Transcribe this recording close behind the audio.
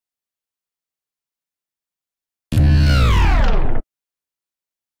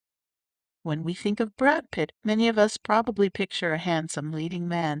When we think of Brad Pitt, many of us probably picture a handsome leading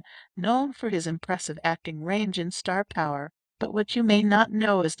man known for his impressive acting range and star power. But what you may not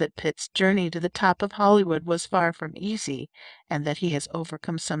know is that Pitt's journey to the top of Hollywood was far from easy, and that he has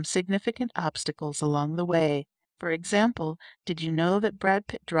overcome some significant obstacles along the way. For example, did you know that Brad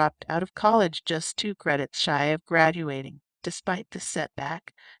Pitt dropped out of college just 2 credits shy of graduating? Despite this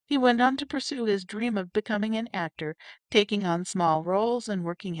setback, he went on to pursue his dream of becoming an actor, taking on small roles and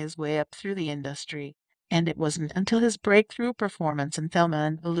working his way up through the industry. And it wasn't until his breakthrough performance in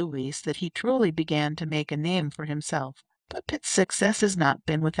Thelma Louise that he truly began to make a name for himself. But Pitt's success has not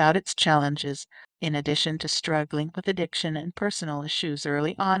been without its challenges. In addition to struggling with addiction and personal issues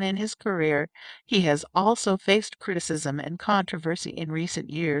early on in his career, he has also faced criticism and controversy in recent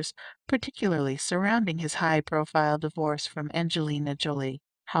years, particularly surrounding his high-profile divorce from Angelina Jolie.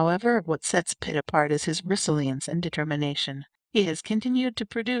 However, what sets Pitt apart is his resilience and determination. He has continued to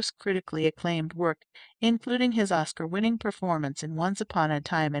produce critically acclaimed work, including his Oscar-winning performance in Once Upon a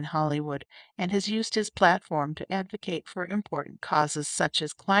Time in Hollywood, and has used his platform to advocate for important causes such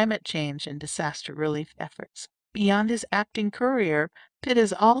as climate change and disaster relief efforts. Beyond his acting career, Pitt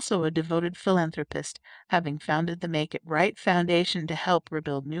is also a devoted philanthropist, having founded the Make It Right Foundation to help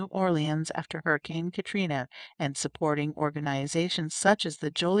rebuild New Orleans after Hurricane Katrina, and supporting organizations such as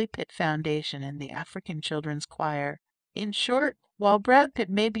the Jolie Pitt Foundation and the African Children's Choir. In short, while Brad Pitt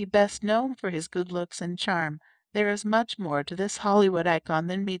may be best known for his good looks and charm, there is much more to this Hollywood icon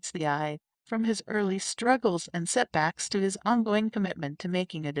than meets the eye. From his early struggles and setbacks to his ongoing commitment to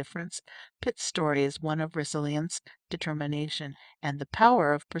making a difference, Pitt's story is one of resilience, determination, and the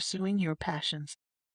power of pursuing your passions.